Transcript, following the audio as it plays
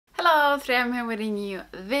Hello, today I'm here with a new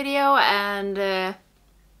video and I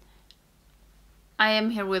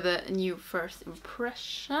am here with a new first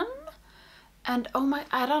impression. And oh my,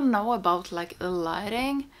 I don't know about like the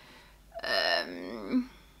lighting.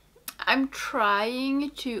 I'm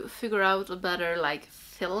trying to figure out a better like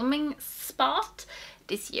filming spot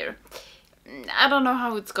this year. I don't know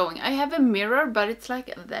how it's going. I have a mirror, but it's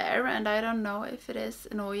like there and I don't know if it is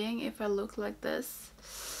annoying if I look like this.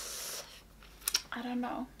 I don't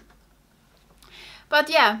know. But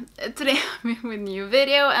yeah, today I'm here with a new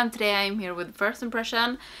video and today I'm here with first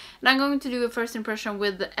impression. And I'm going to do a first impression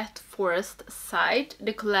with the E.L.F site,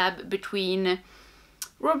 the collab between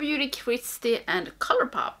Raw Beauty, Kristi and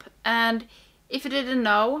Colourpop. And if you didn't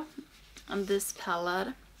know, this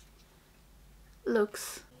palette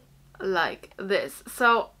looks like this.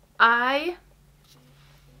 So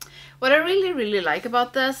what I really like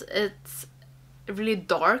about this, it's a really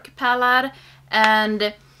dark palette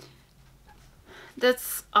and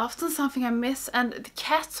that's often something I miss, and the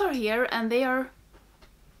cats are here and they are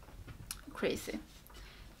crazy.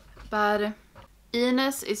 But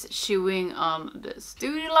Ines is chewing on the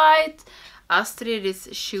studio light, Astrid is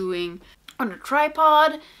chewing on the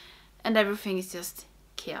tripod, and everything is just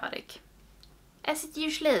chaotic. As it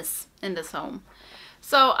usually is in this home.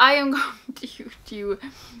 So I am going to do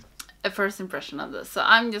a first impression of this. So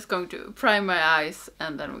I'm just going to prime my eyes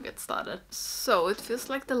and then we'll get started. So it feels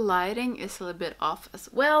like the lighting is a little bit off as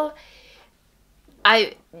well.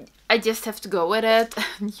 I just have to go with it.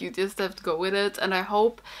 You just have to go with it. And I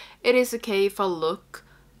hope it is okay if I look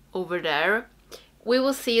over there. We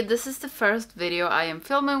will see. This is the first video I am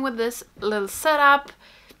filming with this little setup.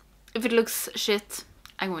 If it looks shit,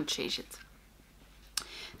 I'm going to change it.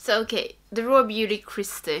 So okay, the Raw Beauty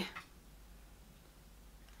Kristi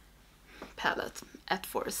palette at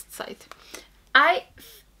Forest site. I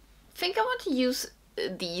think I want to use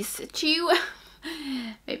these two.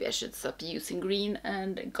 Maybe I should stop using green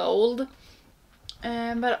and gold.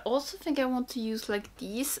 But I also think I want to use like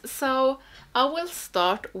these. So I will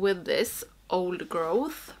start with this Old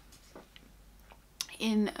Growth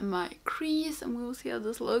in my crease and we will see how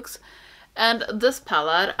this looks. And this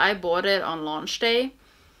palette, I bought it on launch day.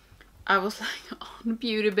 I was like on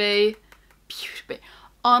Beauty Bay,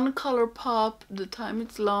 on Colourpop the time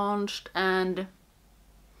it's launched, and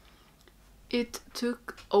it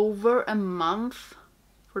took over a month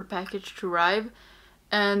for the package to arrive,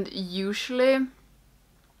 and usually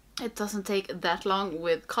it doesn't take that long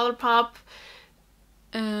with Colourpop.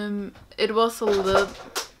 It was a little...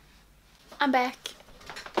 I'm back.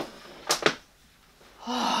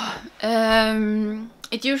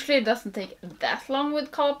 It usually doesn't take that long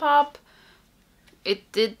with Colourpop.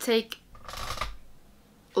 It did take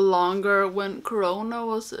longer when Corona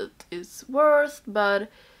was at its worst, but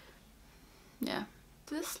yeah,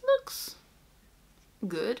 this looks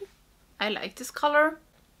good. I like this color.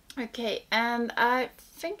 Okay, and I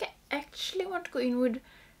think I actually want to go in with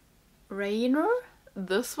Rainier,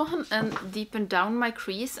 this one, and deepen down my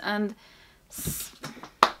crease and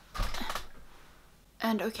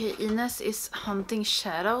okay, Ines is hunting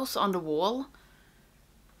shadows on the wall.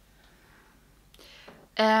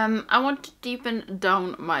 I want to deepen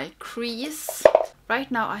down my crease.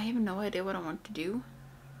 Right now I have no idea what I want to do.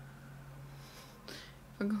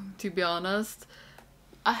 If I'm going to be honest.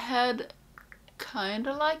 I had kind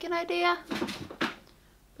of like an idea,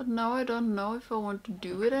 but now I don't know if I want to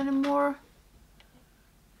do it anymore.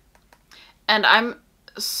 And I'm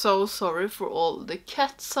so sorry for all the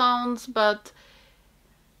cat sounds, but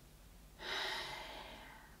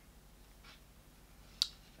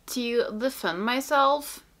to defend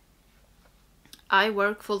myself, I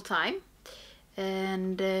work full-time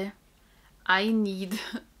and I need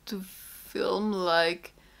to film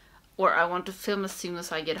like, or I want to film as soon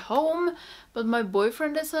as I get home, but my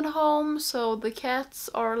boyfriend isn't home, so the cats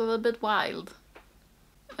are a little bit wild.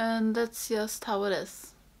 And that's just how it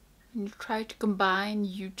is. You try to combine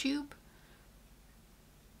YouTube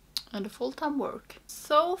and a full-time work.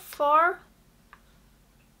 So far,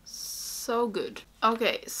 so good.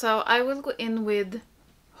 Okay, so I will go in with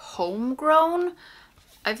Homegrown.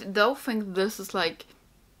 I don't think this is like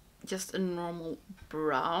just a normal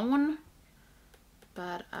brown,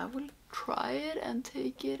 but I will try it and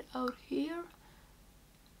take it out here.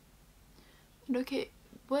 And okay,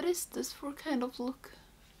 what is this for kind of look?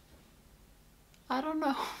 I don't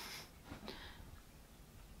know.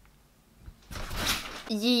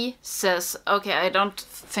 Jesus. Okay, I don't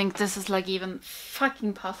think this is like even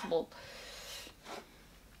fucking possible.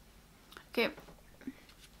 Okay.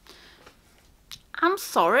 I'm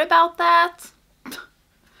sorry about that.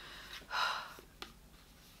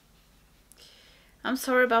 I'm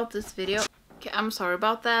sorry about this video. Okay, I'm sorry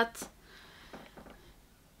about that.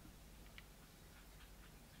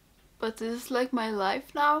 But this is like my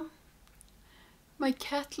life now. My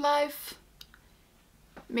cat life.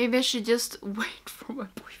 Maybe I should just wait for my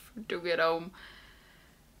boyfriend to get home.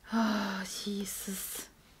 Oh, Jesus.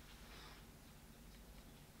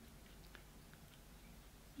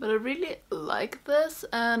 But I really like this,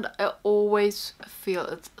 and I always feel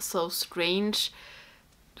it's so strange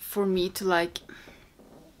for me to like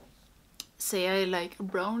say I like a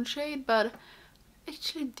brown shade, but I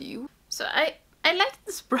actually do. So I like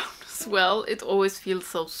this brown as well. It always feels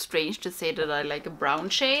so strange to say that I like a brown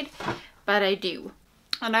shade, but I do.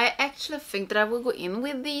 And I actually think that I will go in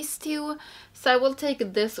with these two. So I will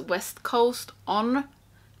take this West Coast on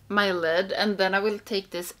my lid, and then I will take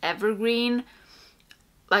this Evergreen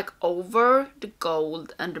like over the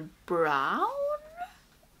gold and the brown,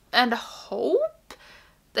 and hope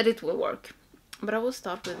that it will work. But I will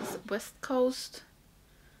start with this West Coast.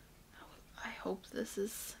 I hope this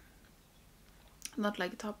is not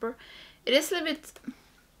like a topper. It is a little bit,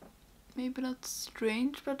 maybe not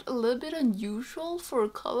strange, but a little bit unusual for a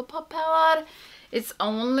Colourpop palette. It's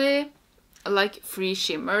only like 3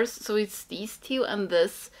 shimmers, so it's these two, and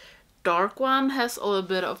this dark one has a little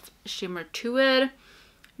bit of shimmer to it.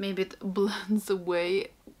 Maybe it blends away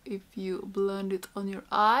if you blend it on your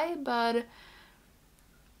eye, but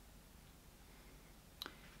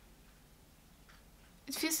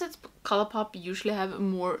it feels that Colourpop usually have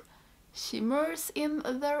more shimmers in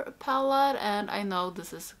their palette, and I know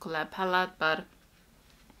this is a collab palette, but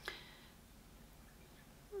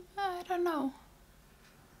I don't know.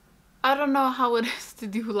 I don't know how it is to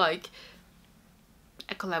do like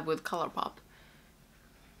a collab with Colourpop.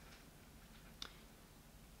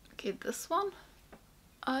 Okay, this one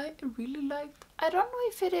I really liked. I don't know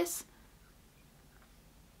if it is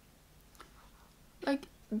like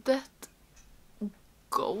that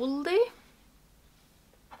goldy.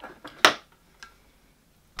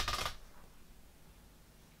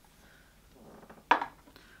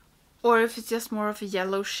 Or if it's just more of a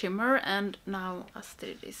yellow shimmer, and now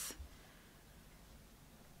Astrid is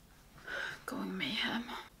going mayhem.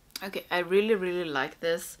 Okay, I really like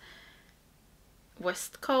this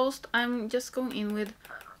West Coast. I'm just going in with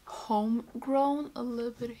Homegrown a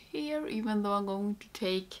little bit here, even though I'm going to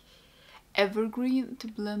take Evergreen to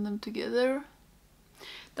blend them together.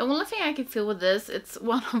 The only thing I can feel with this, it's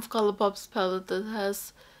one of Colourpop's palette that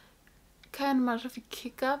has kind of much of a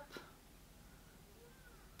kick up,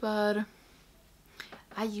 but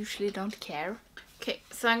I usually don't care. Okay,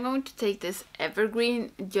 so I'm going to take this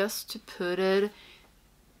Evergreen just to put it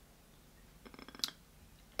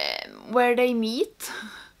where they meet.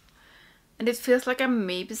 And it feels like I'm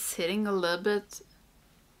maybe sitting a little bit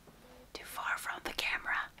too far from the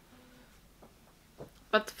camera.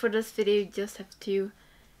 But for this video you just have to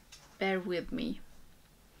bear with me.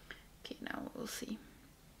 Okay, now we'll see.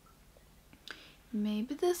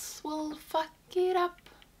 Maybe this will fuck it up.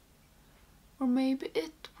 Or maybe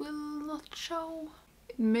it will not show.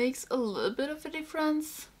 It makes a little bit of a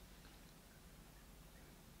difference.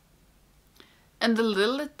 And the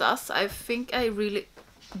little it does, I think I really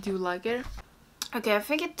do like it. Okay, I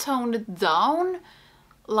think it toned it down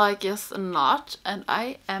like just a notch, and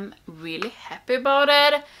I am really happy about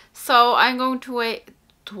it. So I'm going to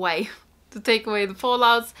take away the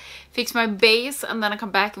fallouts, fix my base, and then I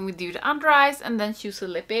come back and we do the under eyes and then choose a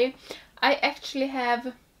lippy. I actually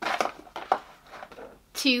have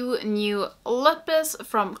 2 new lippies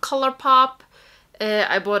from Colourpop.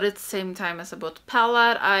 I bought it the same time as I bought the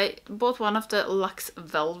palette. I bought one of the Luxe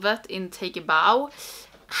Velvet in Take a Bow.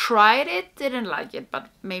 Tried it, didn't like it, but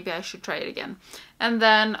maybe I should try it again. And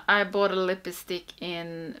then I bought a lipstick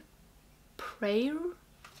in Prairie.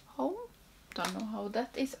 Don't know how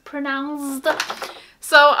that is pronounced.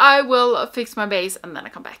 So I will fix my base and then I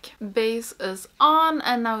come back. Base is on,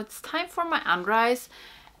 and now it's time for my under eyes.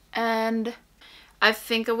 And I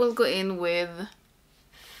think I will go in with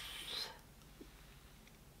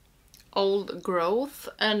Old Growth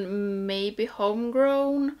and maybe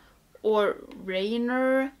Homegrown or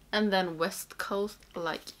Rainier, and then West Coast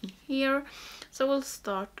like in here. So we'll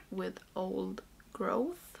start with Old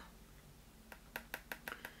Growth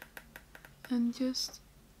and just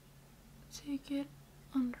take it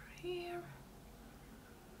under here.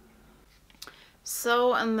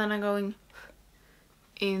 So, and then I'm going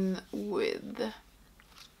in with, I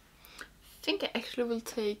think I actually will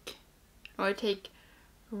take, or I take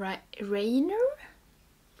Rainier?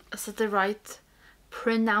 Is that the right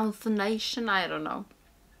pronunciation? I don't know.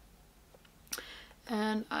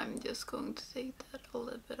 And I'm just going to take that a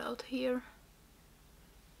little bit out here.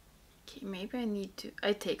 Okay, maybe I need to...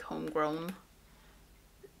 I take Homegrown.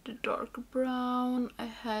 The dark brown I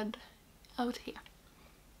had out here.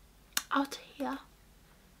 Out here.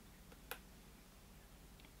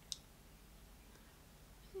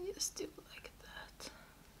 Just do like that.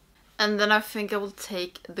 And then I think I will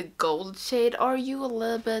take the gold shade. Are you a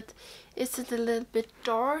little bit... Is it a little bit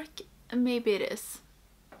dark? Maybe it is.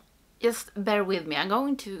 Just bear with me. I'm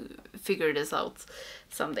going to figure this out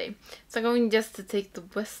someday. So I'm going just to take the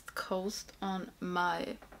West Coast on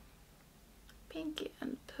my pinky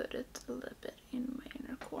and put it a little bit in my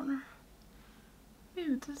inner corner.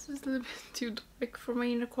 Maybe this is a little bit too dark for my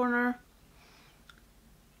inner corner.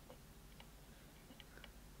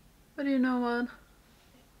 But you know what?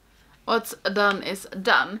 What's done is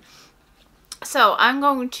done. So I'm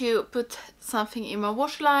going to put something in my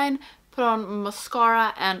waterline, put on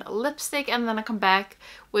mascara and lipstick, and then I come back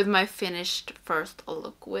with my finished first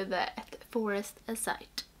look with the Forest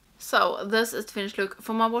aside. So this is the finished look.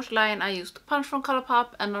 For my waterline I used Punch from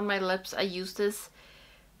Colourpop, and on my lips I used this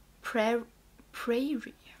Prairie.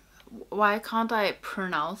 Why can't I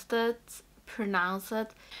pronounce it?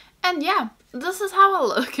 And yeah, this is how I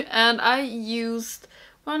look. And I used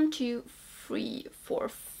 1, 2, 3, 4,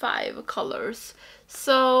 5 colors.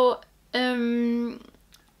 So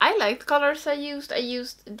I like the colors I used. I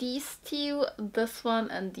used these two, this one,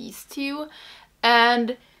 and these two.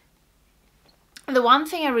 And the one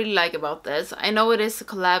thing I really like about this, I know it is a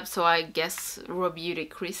collab, so I guess Raw Beauty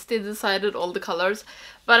Kristi decided all the colors,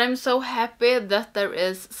 but I'm so happy that there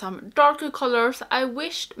is some darker colors. I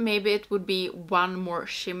wished maybe it would be one more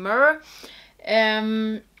shimmer, but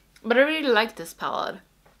I really like this palette.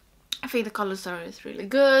 I think the color story is really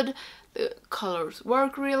good, the colors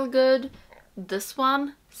work real good. This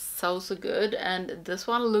one, so good, and this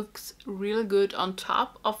one looks really good on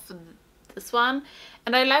top of this one.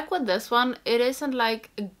 And I like with this one, it isn't like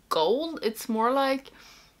gold, it's more like,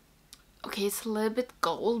 okay, it's a little bit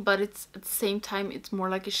gold, but it's at the same time it's more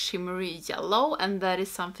like a shimmery yellow, and that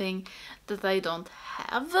is something that I don't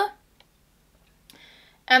have.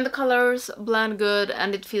 And the colors blend good,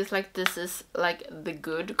 and it feels like this is like the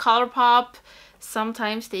good Colourpop.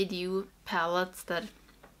 Sometimes they do palettes that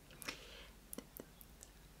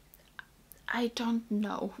I don't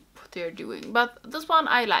know what they're doing, but this one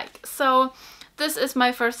I like. So this is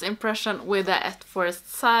my first impression with the At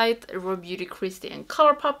Forest side, Raw Beauty Kristi and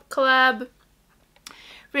Colourpop collab.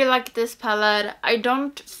 Really like this palette. I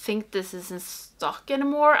don't think this is in stock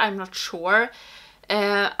anymore, I'm not sure.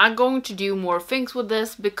 I'm going to do more things with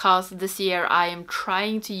this because this year I am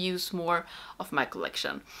trying to use more of my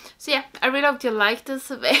collection. So yeah, I really hope you like this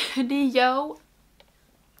video.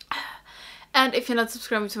 And if you're not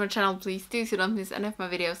subscribed to my channel, please do so you don't miss any of my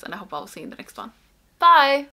videos, and I hope I'll see you in the next one. Bye!